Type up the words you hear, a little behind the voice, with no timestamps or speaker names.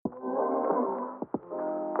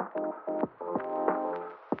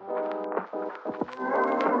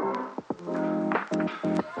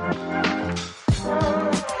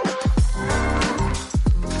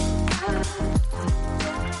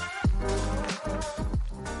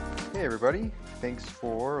Hey everybody, thanks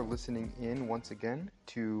for listening in once again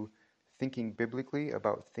to Thinking Biblically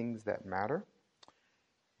About Things That Matter.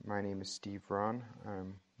 My name is Steve Ron.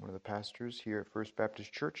 I'm one of the pastors here at First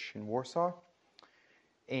Baptist Church in Warsaw.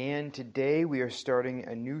 And today we are starting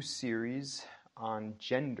a new series on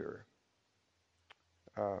gender.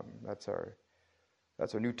 That's our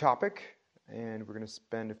new topic, and we're going to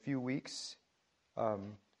spend a few weeks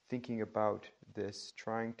thinking about this,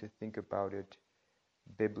 trying to think about it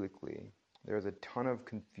biblically. There's a ton of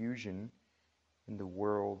confusion in the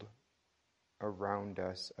world around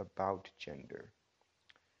us about gender.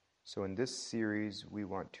 So in this series, we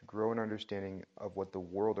want to grow an understanding of what the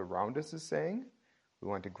world around us is saying. We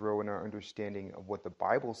want to grow in our understanding of what the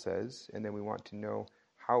Bible says, and then we want to know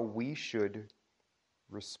how we should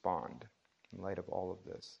respond in light of all of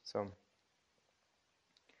this. So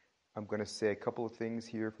I'm going to say a couple of things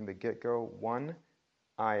here from the get-go. One,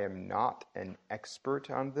 I am not an expert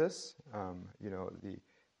on this. The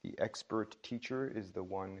expert teacher is the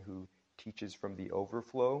one who teaches from the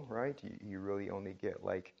overflow, right? You really only get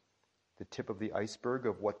like the tip of the iceberg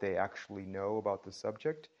of what they actually know about the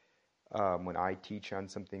subject. When I teach on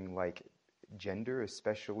something like gender,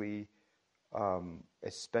 especially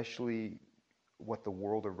what the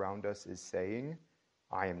world around us is saying,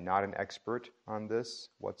 I am not an expert on this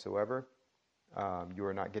whatsoever. You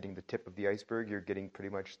are not getting the tip of the iceberg. You're getting pretty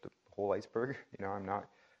much the whole iceberg. I'm not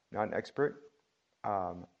an expert.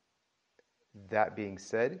 That being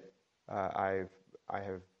said, I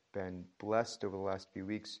have been blessed over the last few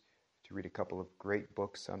weeks to read a couple of great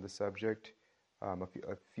books on the subject.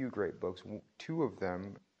 A few great books. Two of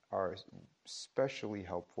them are especially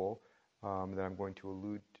helpful that I'm going to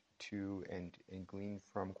allude to and glean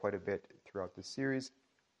from quite a bit throughout the series.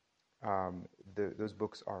 Those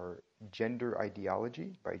books are Gender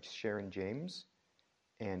Ideology by Sharon James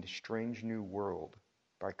and Strange New World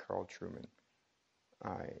by Carl Trueman.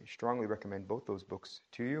 I strongly recommend both those books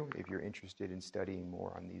to you if you're interested in studying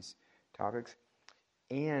more on these topics.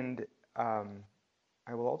 And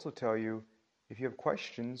I will also tell you, if you have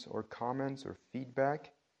questions or comments or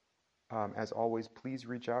feedback, as always, please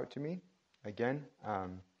reach out to me. Again,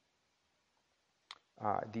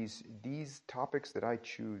 these topics that I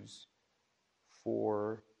choose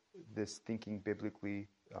for this Thinking Biblically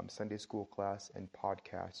Sunday school class and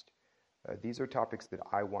podcast, these are topics that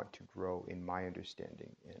I want to grow in my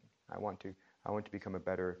understanding in. I want to become a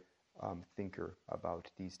better thinker about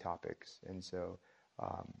these topics. And so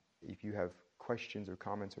if you have questions or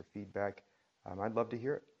comments or feedback, I'd love to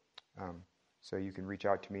hear it. So you can reach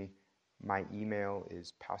out to me. My email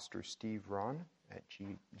is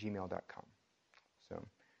pastorsteveron@gmail.com.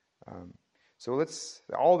 So let's.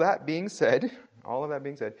 All that being said,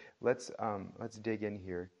 let's dig in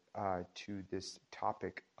here to this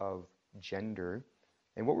topic of gender.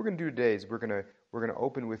 And what we're going to do today is we're going to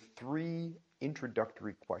open with three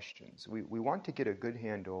introductory questions. We want to get a good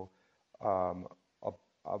handle on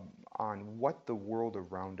what the world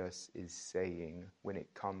around us is saying when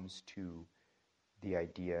it comes to the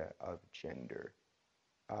idea of gender.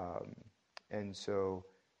 And so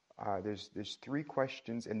there's three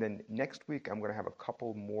questions, and then next week I'm going to have a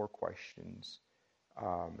couple more questions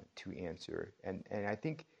to answer. And I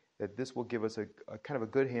think that this will give us a kind of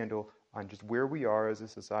a good handle on just where we are as a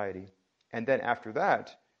society. And then after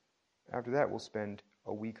that we'll spend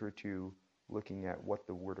a week or two looking at what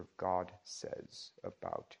the Word of God says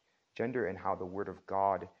about gender and how the Word of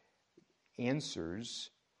God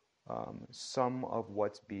answers some of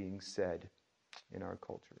what's being said in our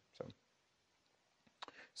culture.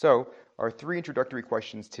 So our three introductory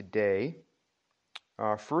questions today.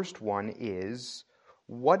 First one is,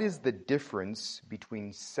 what is the difference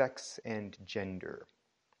between sex and gender?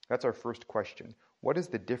 That's our first question. What is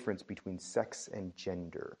the difference between sex and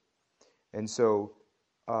gender? And so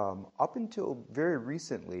up until very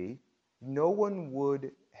recently, no one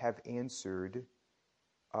would have answered,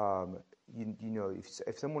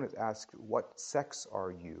 if someone was asked, what sex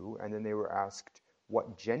are you? And then they were asked,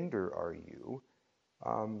 what gender are you?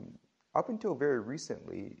 Up until very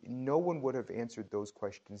recently, no one would have answered those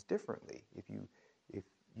questions differently. If your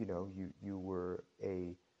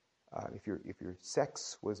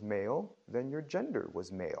sex was male, then your gender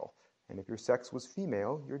was male, and if your sex was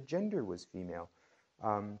female, your gender was female.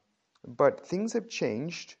 But things have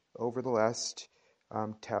changed over the last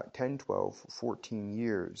 10, 12, 14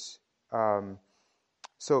 years.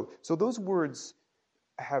 So those words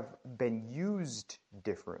have been used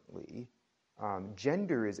differently.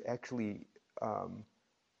 Gender is actually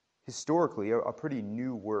historically a pretty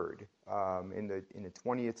new word. In the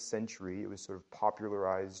 20th century, it was sort of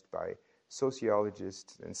popularized by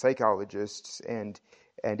sociologists and psychologists, and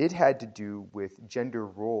it had to do with gender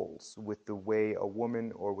roles, with the way a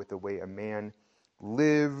woman or with the way a man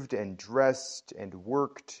lived and dressed and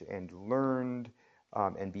worked and learned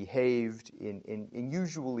and behaved in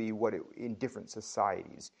usually in different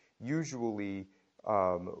societies. Usually,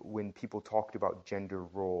 when people talked about gender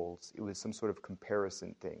roles, it was some sort of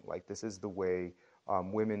comparison thing. Like, this is the way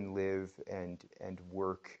women live and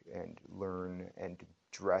work and learn and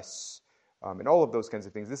dress, and all of those kinds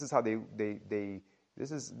of things. This is how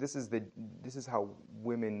this is how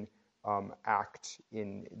women act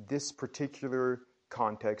in this particular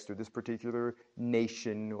context or this particular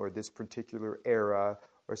nation or this particular era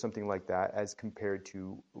or something like that, as compared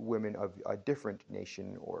to women of a different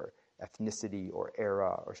nation or ethnicity or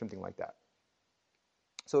era or something like that.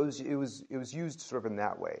 So it was used sort of in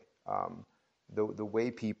that way. The way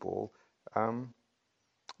people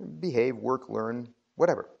behave, work, learn,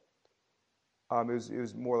 whatever. It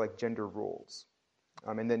was more like gender roles.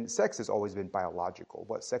 And then sex has always been biological.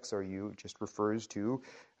 What sex are you just refers to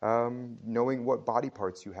knowing what body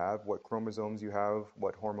parts you have, what chromosomes you have,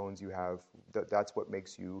 what hormones you have. That's what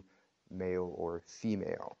makes you male or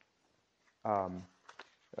female.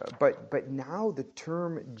 But now the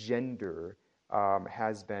term gender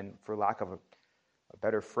has been, for lack of a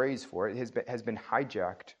better phrase for it, has been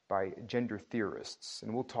hijacked by gender theorists,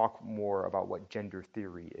 and we'll talk more about what gender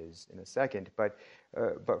theory is in a second. But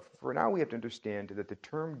for now, we have to understand that the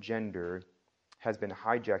term gender has been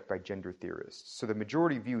hijacked by gender theorists. So the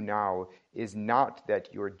majority view now is not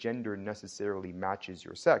that your gender necessarily matches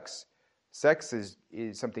your sex. Sex is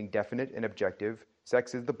something definite and objective.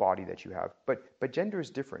 Sex is the body that you have. But gender is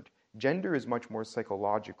different. Gender is much more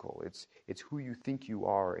psychological. It's who you think you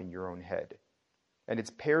are in your own head. And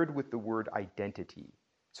it's paired with the word identity.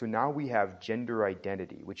 So now we have gender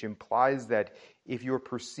identity, which implies that if your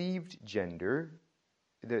perceived gender,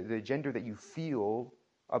 the gender that you feel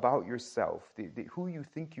about yourself, who you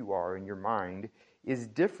think you are in your mind, is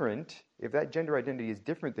different, if that gender identity is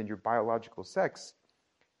different than your biological sex,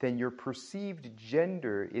 then your perceived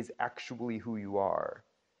gender is actually who you are.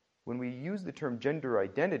 When we use the term gender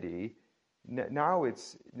identity, now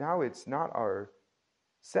it's not our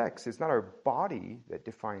sex, it's not our body that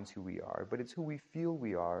defines who we are, but it's who we feel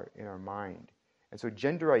we are in our mind. And so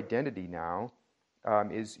gender identity now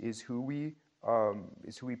is who we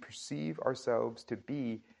perceive ourselves to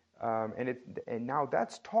be, and now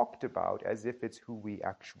that's talked about as if it's who we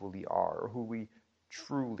actually are, or who we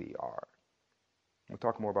truly are. We'll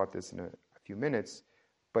talk more about this in a few minutes,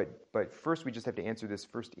 but first we just have to answer this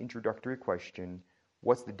first introductory question: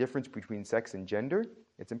 what's the difference between sex and gender?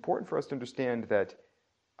 It's important for us to understand that,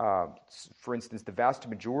 for instance, the vast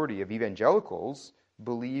majority of evangelicals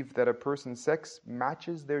believe that a person's sex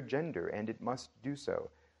matches their gender, and it must do so.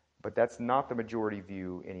 But that's not the majority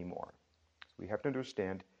view anymore. So we have to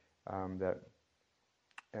understand that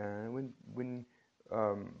when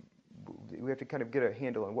we have to kind of get a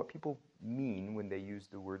handle on what people mean when they use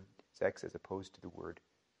the word sex as opposed to the word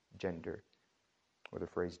gender, or the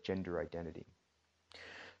phrase gender identity.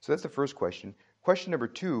 So that's the first question. Question number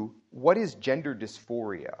 2, what is gender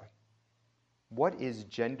dysphoria? What is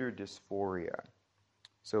gender dysphoria?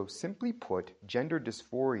 So simply put, gender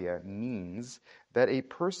dysphoria means that a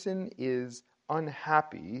person is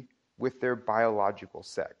unhappy with their biological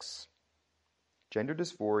sex. Gender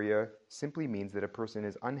dysphoria simply means that a person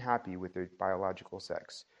is unhappy with their biological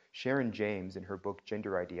sex. Sharon James, in her book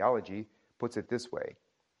Gender Ideology, puts it this way,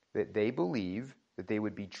 that they believe that they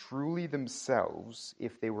would be truly themselves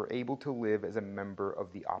if they were able to live as a member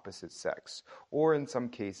of the opposite sex, or in some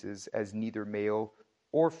cases as neither male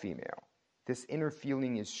or female. This inner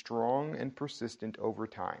feeling is strong and persistent over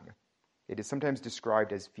time. It is sometimes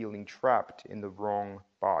described as feeling trapped in the wrong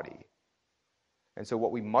body. And so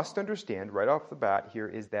what we must understand right off the bat here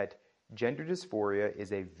is that gender dysphoria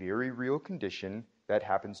is a very real condition that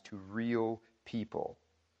happens to real people.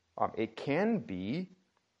 It can be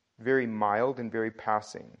very mild and very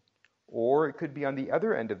passing, or it could be on the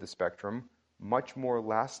other end of the spectrum, much more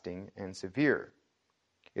lasting and severe.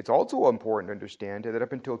 It's also important to understand that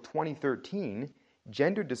up until 2013,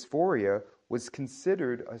 gender dysphoria was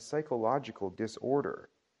considered a psychological disorder.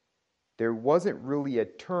 There wasn't really a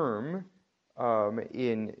term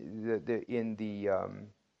in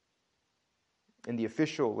the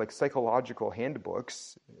official psychological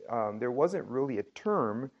handbooks. There wasn't really a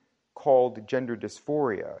term called gender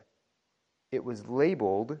dysphoria. It was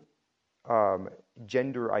labeled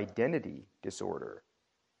gender identity disorder.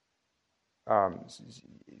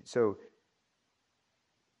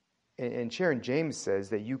 And Sharon James says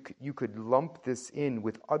that you could lump this in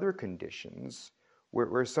with other conditions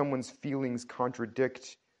where someone's feelings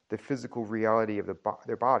contradict the physical reality of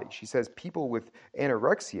their body. She says people with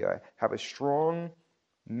anorexia have a strong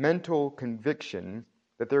mental conviction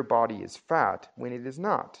that their body is fat when it is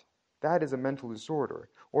not. That is a mental disorder.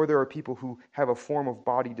 Or there are people who have a form of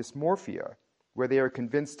body dysmorphia, where they are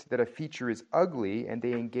convinced that a feature is ugly and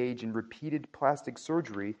they engage in repeated plastic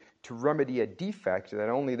surgery to remedy a defect that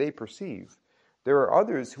only they perceive. There are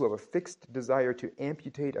others who have a fixed desire to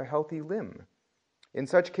amputate a healthy limb. In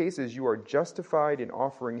such cases, you are justified in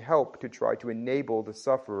offering help to try to enable the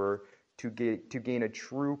sufferer to gain a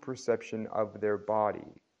true perception of their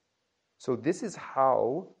body. So this is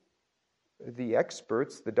how the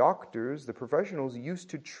experts, the doctors, the professionals used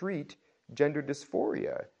to treat gender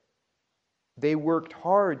dysphoria. They worked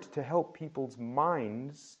hard to help people's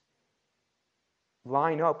minds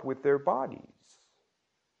line up with their bodies.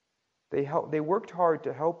 They worked hard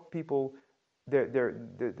to help people,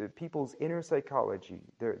 the people's inner psychology,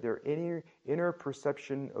 their inner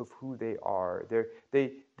perception of who they are.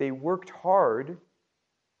 They worked hard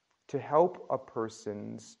to help a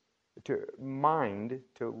person's mind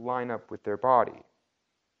to line up with their body.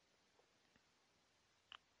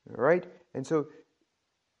 All right? And so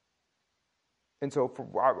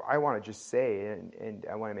I want to just say, and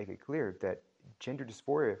I want to make it clear that gender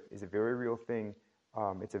dysphoria is a very real thing.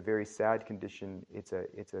 It's a very sad condition. It's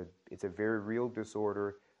a very real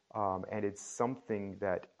disorder, and it's something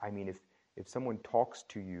that, I mean, if someone talks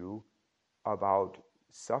to you about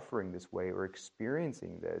suffering this way or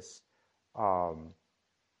experiencing this,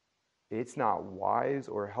 it's not wise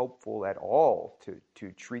or helpful at all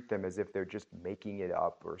to treat them as if they're just making it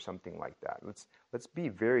up or something like that. Let's be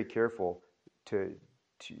very careful to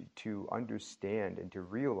understand and to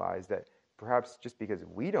realize that perhaps just because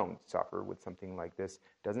we don't suffer with something like this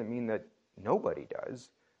doesn't mean that nobody does.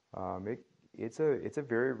 It's a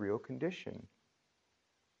very real condition.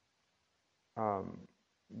 And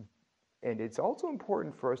it's also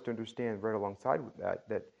important for us to understand right alongside with that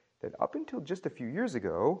up until just a few years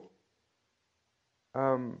ago,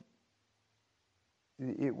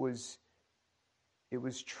 it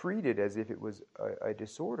was treated as if it was a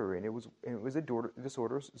disorder, and it was a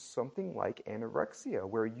disorder something like anorexia,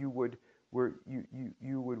 where you would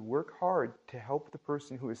work hard to help the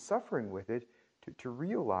person who is suffering with it to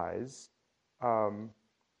realize, to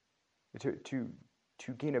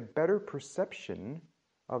gain a better perception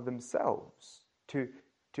of themselves, to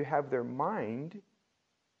have their mind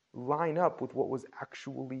line up with what was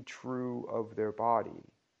actually true of their body.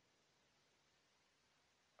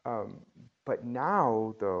 But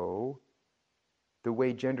now, though, the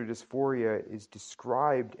way gender dysphoria is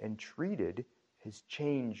described and treated has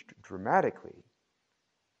changed dramatically.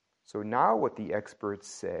 So now what the experts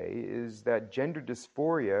say is that gender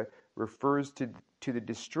dysphoria refers to the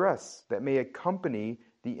distress that may accompany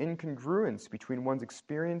the incongruence between one's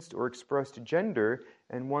experienced or expressed gender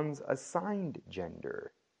and one's assigned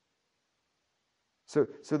gender. So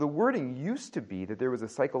the wording used to be that there was a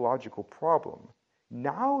psychological problem.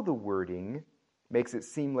 Now the wording makes it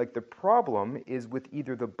seem like the problem is with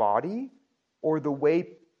either the body or the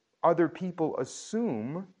way other people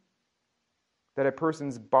assume that a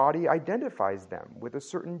person's body identifies them with a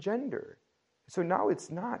certain gender. So now it's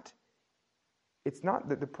not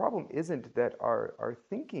that the problem isn't that our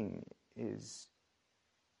thinking is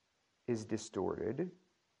distorted.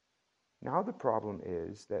 Now the problem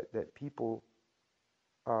is that people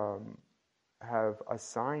have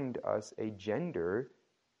assigned us a gender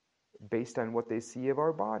based on what they see of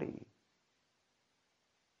our body.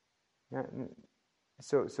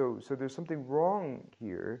 So there's something wrong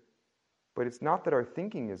here, but it's not that our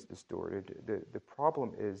thinking is distorted. The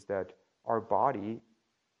problem is that our body,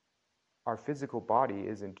 our physical body,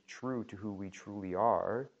 isn't true to who we truly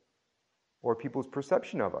are, or people's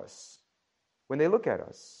perception of us when they look at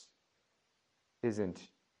us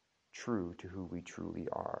isn't true to who we truly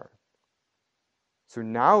are. So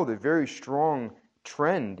now the very strong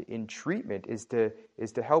trend in treatment is to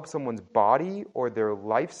help someone's body or their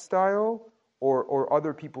lifestyle or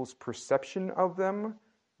other people's perception of them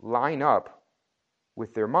line up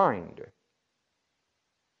with their mind.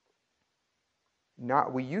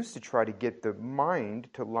 We used to try to get the mind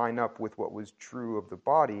to line up with what was true of the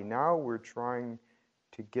body. Now we're trying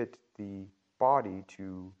to get the body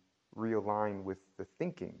to realign with the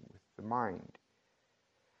thinking, with the mind.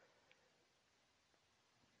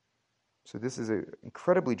 So this is an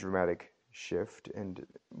incredibly dramatic shift, and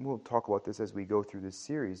we'll talk about this as we go through this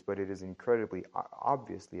series, but it is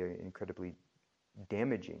obviously an incredibly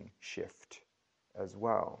damaging shift as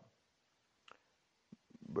well.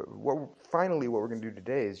 But finally what we're going to do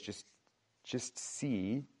today is just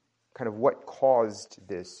see kind of what caused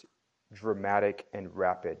this dramatic and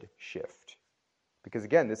rapid shift. Because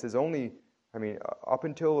again, this is only, up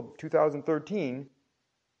until 2013,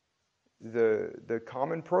 the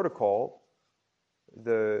common protocol,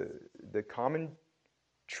 the common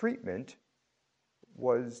treatment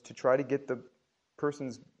was to try to get the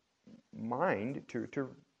person's mind to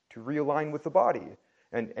realign with the body.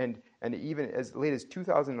 And even as late as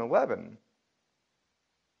 2011,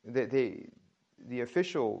 the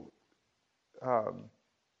official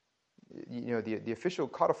the official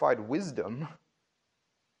codified wisdom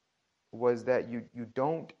was that you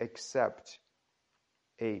don't accept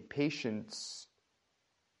a patient's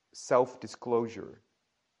self-disclosure,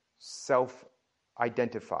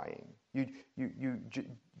 self-identifying.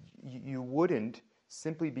 You wouldn't,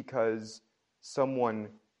 simply because someone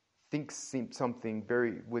thinks something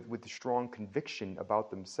very with strong conviction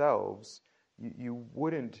about themselves, you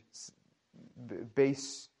wouldn't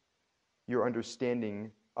base your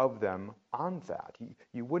understanding of them on that.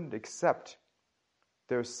 You wouldn't accept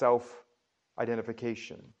their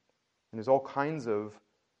self-identification. And there's all kinds of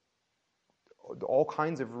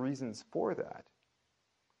reasons for that.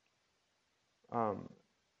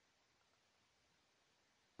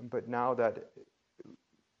 But now that,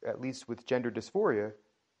 at least with gender dysphoria,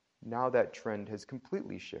 now that trend has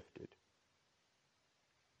completely shifted.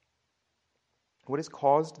 What has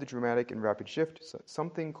caused the dramatic and rapid shift?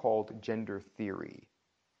 Something called gender theory.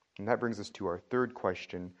 And that brings us to our third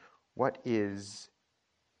question. What is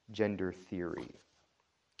gender theory?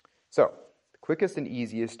 So, the quickest and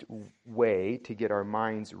easiest way to get our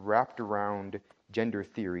minds wrapped around gender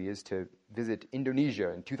theory is to visit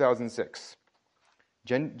Indonesia in 2006.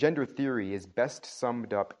 Gender theory is best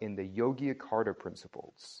summed up in the Yogyakarta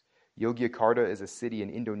principles. Yogyakarta is a city in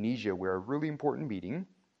Indonesia where a really important meeting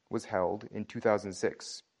was held in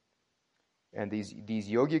 2006. And these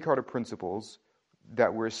Yogyakarta principles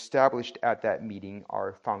that were established at that meeting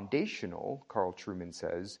are foundational, Carl Trueman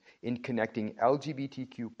says, in connecting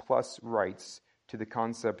LGBTQ plus rights to the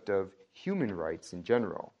concept of human rights in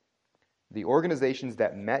general. The organizations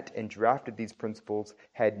that met and drafted these principles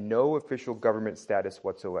had no official government status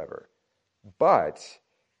whatsoever. But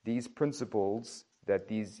these principles that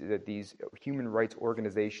these human rights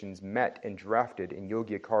organizations met and drafted in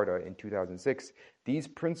Yogyakarta in 2006, these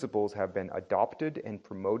principles have been adopted and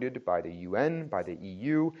promoted by the UN, by the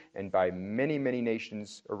EU, and by many, many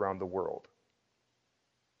nations around the world.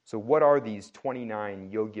 So what are these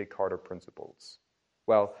 29 Yogyakarta principles?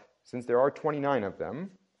 Well, since there are 29 of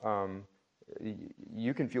them,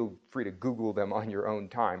 you can feel free to Google them on your own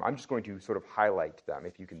time. I'm just going to sort of highlight them,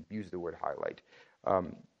 if you can use the word highlight.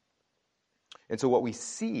 And so what we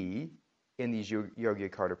see in these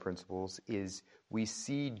Yogyakarta principles is we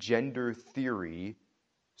see gender theory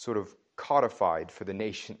sort of codified for the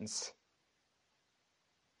nations.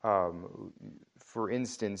 For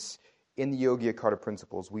instance, in the Yogyakarta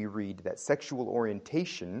principles, we read that sexual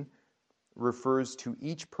orientation refers to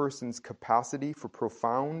each person's capacity for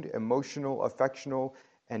profound emotional, affectional,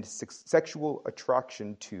 and sexual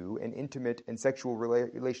attraction to and intimate and sexual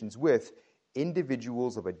relations with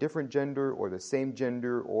individuals of a different gender or the same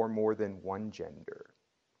gender or more than one gender.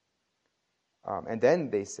 And then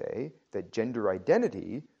they say that gender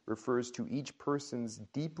identity refers to each person's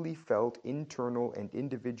deeply felt internal and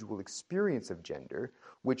individual experience of gender,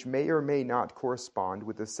 which may or may not correspond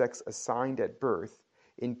with the sex assigned at birth,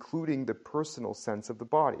 including the personal sense of the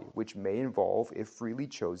body, which may involve, if freely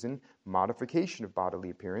chosen, modification of bodily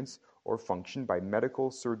appearance or function by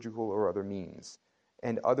medical, surgical, or other means,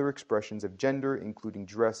 and other expressions of gender, including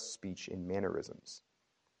dress, speech, and mannerisms.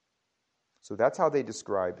 So that's how they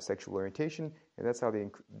describe sexual orientation, and that's how they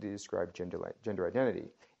describe gender identity.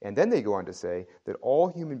 And then they go on to say that all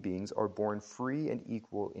human beings are born free and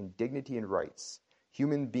equal in dignity and rights.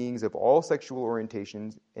 Human beings of all sexual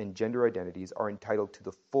orientations and gender identities are entitled to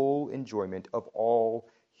the full enjoyment of all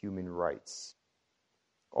human rights.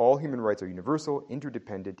 All human rights are universal,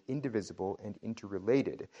 interdependent, indivisible, and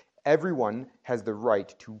interrelated. Everyone has the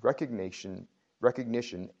right to recognition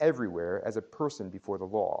everywhere as a person before the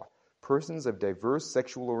law. Persons of diverse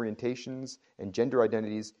sexual orientations and gender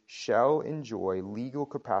identities shall enjoy legal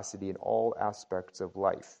capacity in all aspects of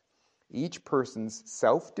life. Each person's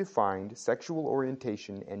self-defined sexual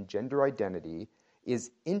orientation and gender identity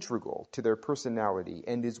is integral to their personality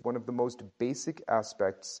and is one of the most basic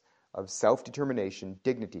aspects of self-determination,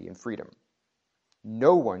 dignity, and freedom.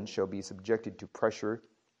 No one shall be subjected to pressure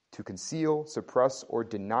to conceal, suppress, or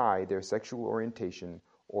deny their sexual orientation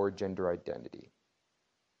or gender identity.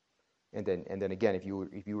 And then again, if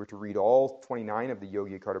you were to read all 29 of the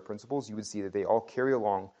Yogyakarta principles, you would see that they all carry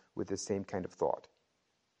along with the same kind of thought.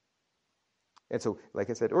 And so, like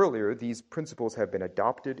I said earlier, these principles have been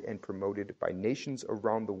adopted and promoted by nations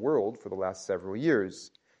around the world for the last several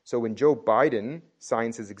years. So when Joe Biden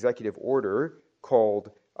signs his executive order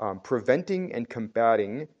called Preventing and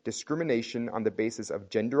Combating Discrimination on the Basis of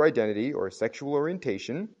Gender Identity or Sexual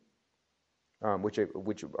Orientation, which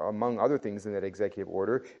among other things in that executive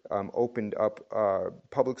order, opened up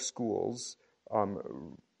public schools,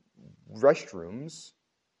 restrooms,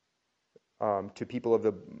 to people of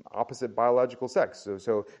the opposite biological sex.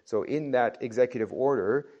 So in that executive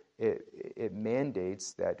order, it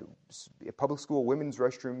mandates that public school women's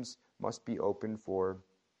restrooms must be open for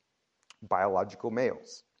biological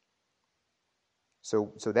males.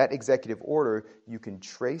 So that executive order, you can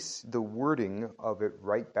trace the wording of it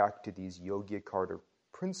right back to these Yogyakarta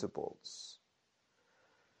principles.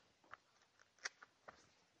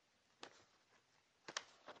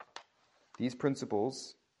 These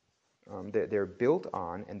principles, they're built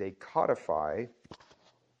on and they codify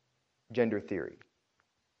gender theory.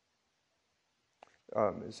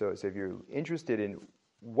 So if you're interested in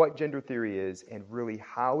what gender theory is and really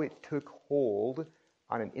how it took hold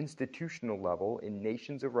on an institutional level in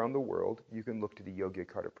nations around the world, you can look to the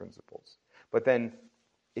Yogyakarta principles. But then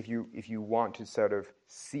if you want to sort of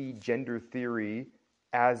see gender theory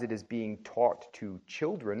as it is being taught to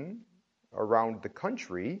children around the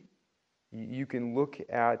country, you can look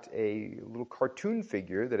at a little cartoon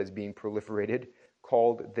figure that is being proliferated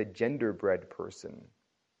called the genderbread person.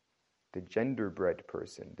 The genderbread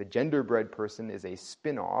person. The genderbread person is a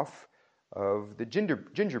spin-off of the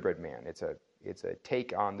gingerbread man. It's a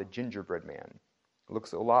take on the gingerbread man. It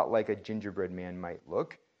looks a lot like a gingerbread man might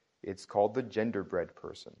look. It's called the genderbread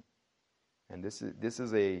person. And this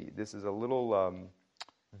is a little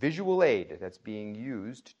visual aid that's being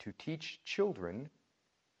used to teach children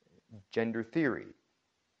gender theory.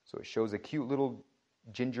 So it shows a cute little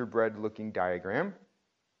gingerbread-looking diagram,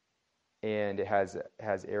 and it has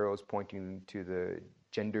arrows pointing to the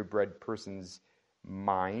genderbread person's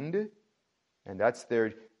mind, and that's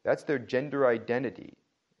their gender identity.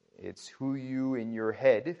 It's who you in your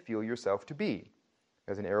head feel yourself to be.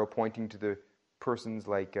 There's an arrow pointing to the person's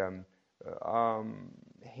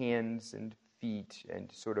hands and feet and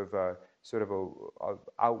sort of a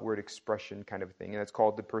outward expression kind of thing, and that's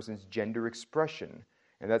called the person's gender expression,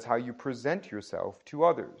 and that's how you present yourself to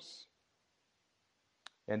others.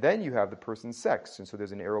 And then you have the person's sex, and so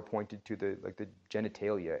there's an arrow pointed to the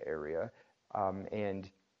genitalia area,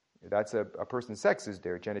 and that's a person's sex is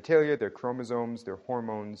their genitalia, their chromosomes, their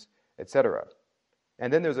hormones, etc.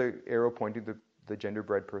 And then there's an arrow pointing to the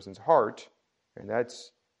genderbread person's heart, and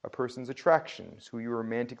that's a person's attractions, who you're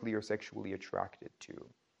romantically or sexually attracted to.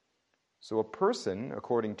 So a person,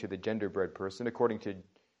 according to the genderbread person, according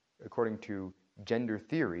to gender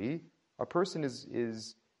theory, a person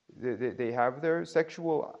is they have their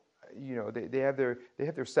sexual, they have their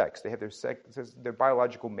sex, their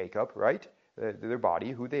biological makeup, right? Their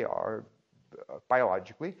body, who they are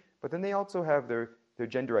biologically, but then they also have their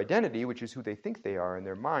gender identity, which is who they think they are in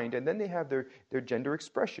their mind, and then they have their gender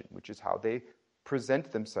expression, which is how they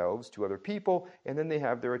present themselves to other people, and then they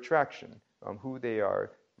have their attraction, who they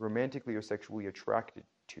are romantically or sexually attracted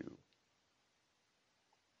to.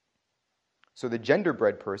 So the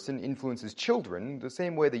genderbread person influences children the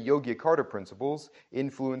same way the Yogyakarta principles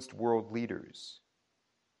influenced world leaders.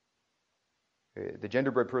 The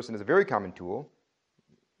genderbread person is a very common tool,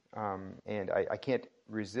 and I can't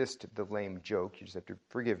resist the lame joke, you just have to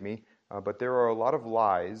forgive me, but there are a lot of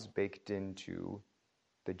lies baked into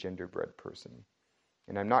the genderbread person.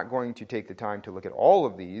 And I'm not going to take the time to look at all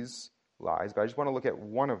of these lies, but I just want to look at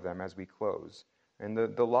one of them as we close. And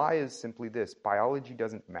the lie is simply this: biology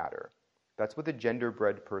doesn't matter. That's what the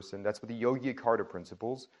genderbread person, that's what the Yogyakarta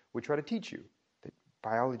principles would try to teach you, that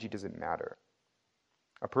biology doesn't matter.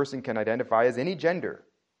 A person can identify as any gender,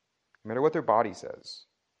 no matter what their body says.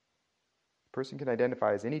 A person can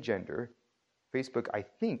identify as any gender. Facebook, I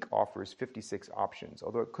think, offers 56 options,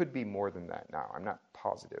 although it could be more than that now. I'm not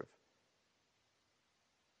positive.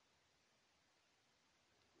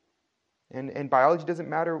 And biology doesn't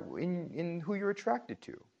matter in who you're attracted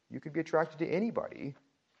to. You could be attracted to anybody.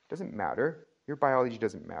 It doesn't matter. Your biology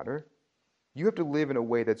doesn't matter. You have to live in a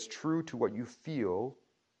way that's true to what you feel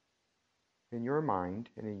in your mind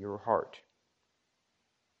and in your heart.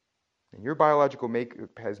 And your biological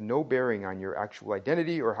makeup has no bearing on your actual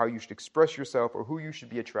identity or how you should express yourself or who you should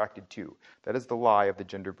be attracted to. That is the lie of the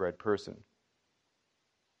genderbread person.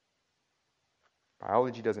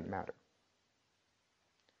 Biology doesn't matter.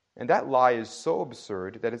 And that lie is so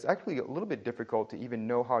absurd that it's actually a little bit difficult to even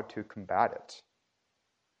know how to combat it.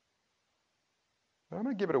 But I'm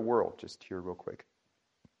going to give it a whirl just here real quick.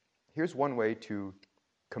 here's one way to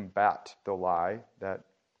combat the lie that,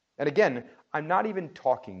 and again, I'm not even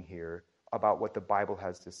talking here about what the Bible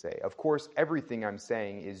has to say. Of course, everything I'm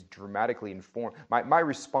saying is dramatically informed. My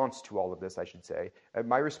response to all of this, I should say,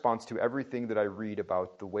 my response to everything that I read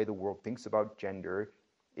about the way the world thinks about gender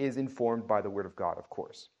is informed by the Word of God, of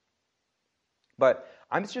course. But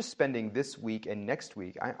I'm just spending this week and next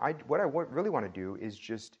week, what I really want to do is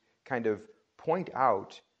just kind of point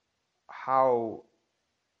out how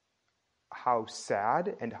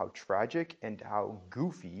sad and how tragic and how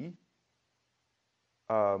goofy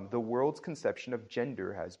the world's conception of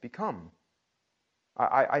gender has become.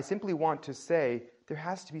 I simply want to say there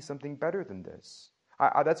has to be something better than this.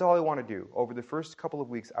 That's all I want to do. Over the first couple of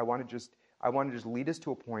weeks, I want to just lead us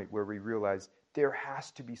to a point where we realize there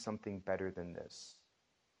has to be something better than this.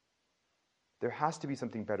 There has to be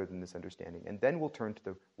something better than this understanding. And then we'll turn to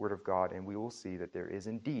the Word of God and we will see that there is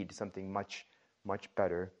indeed something much, much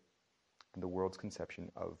better than the world's conception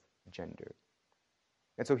of gender.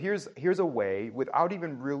 And so here's a way, without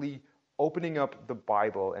even really opening up the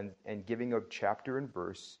Bible and giving a chapter and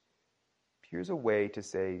verse, here's a way to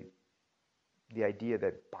say the idea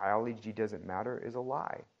that biology doesn't matter is a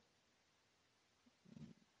lie.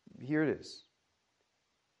 Here it is.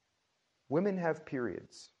 Women have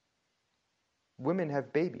periods. Women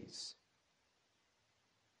have babies.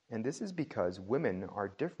 And this is because women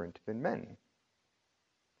are different than men.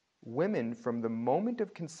 Women, from the moment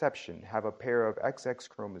of conception, have a pair of XX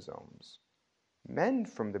chromosomes. Men,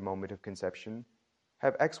 from the moment of conception,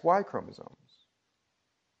 have XY chromosomes.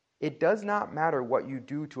 It does not matter what you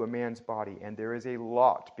do to a man's body, and there is a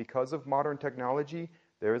lot, because of modern technology,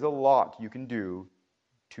 there is a lot you can do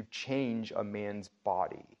to change a man's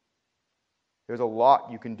body. There's a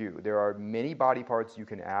lot you can do. There are many body parts you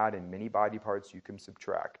can add and many body parts you can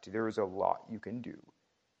subtract. There is a lot you can do.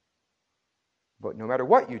 But no matter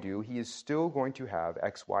what you do, he is still going to have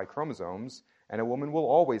XY chromosomes, and a woman will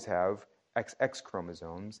always have XX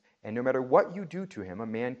chromosomes, and no matter what you do to him, a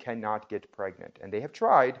man cannot get pregnant. And they have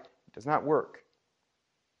tried. It does not work.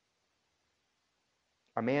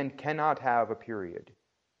 A man cannot have a period.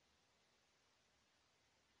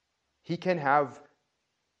 He can have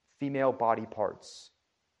female body parts,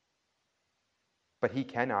 but he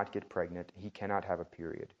cannot get pregnant. He cannot have a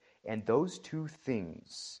period. And those two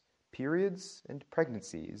things, periods and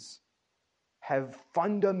pregnancies, have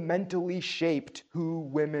fundamentally shaped who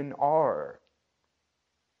women are.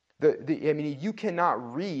 You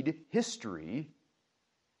cannot read history.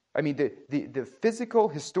 The physical,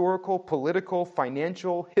 historical, political,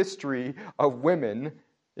 financial history of women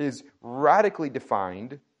is radically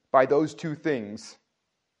defined by those two things.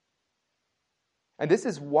 And this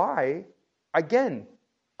is why, again,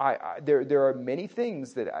 there are many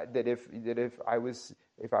things that if I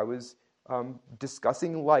was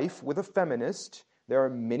discussing life with a feminist, there are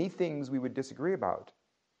many things we would disagree about.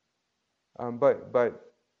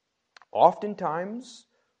 But oftentimes,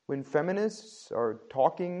 when feminists are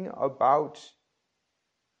talking about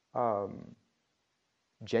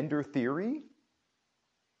gender theory,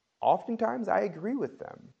 oftentimes I agree with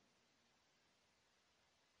them.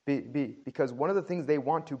 Because one of the things they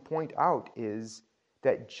want to point out is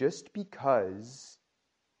that just because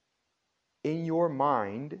in your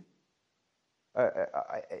mind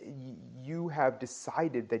you have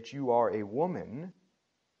decided that you are a woman,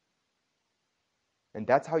 and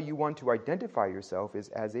that's how you want to identify yourself, is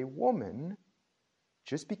as a woman,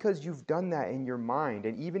 just because you've done that in your mind,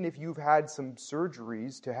 and even if you've had some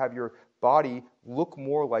surgeries to have your body look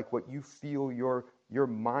more like what you feel your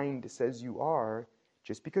mind says you are,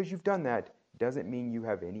 just because you've done that doesn't mean you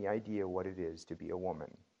have any idea what it is to be a woman.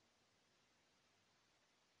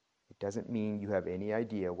 It doesn't mean you have any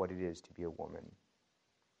idea what it is to be a woman.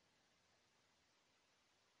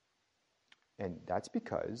 And that's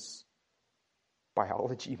because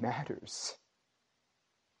biology matters.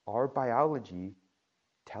 Our biology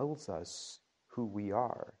tells us who we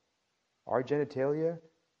are. Our genitalia,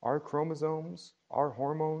 our chromosomes, our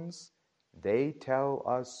hormones, they tell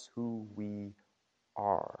us who we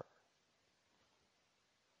are.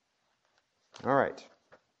 All right.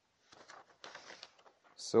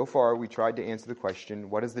 So far, we tried to answer the question,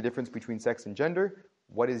 what is the difference between sex and gender?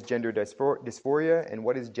 What is gender dysphoria? And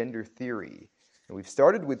what is gender theory? And we've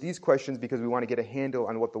started with these questions because we want to get a handle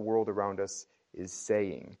on what the world around us is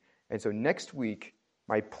saying. And so next week,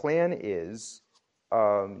 my plan is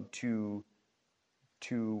to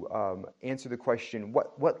answer the question,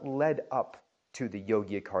 what led up to the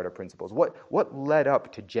Yogyakarta principles? What led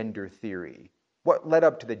up to gender theory? What led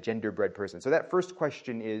up to the gender-bread person? So that first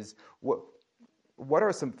question is, what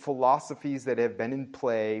are some philosophies that have been in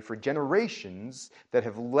play for generations that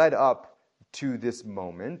have led up to this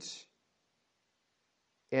moment?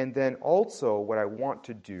 And then also what I want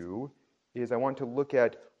to do is I want to look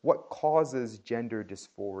at what causes gender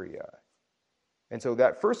dysphoria. And so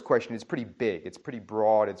that first question is pretty big. It's pretty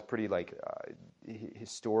broad. It's pretty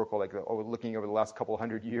historical, looking over the last couple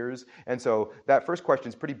hundred years. And so that first question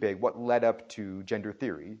is pretty big. What led up to gender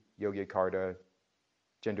theory, Yogyakarta,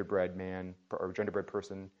 genderbread man or genderbread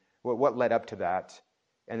person? What led up to that?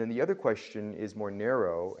 And then the other question is more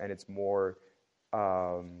narrow, and it's more,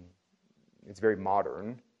 it's very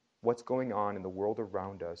modern. What's going on in the world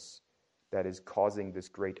around us that is causing this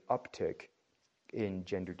great uptick in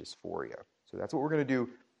gender dysphoria? So that's what we're going to do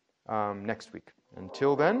next week.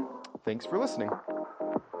 Until then, thanks for listening.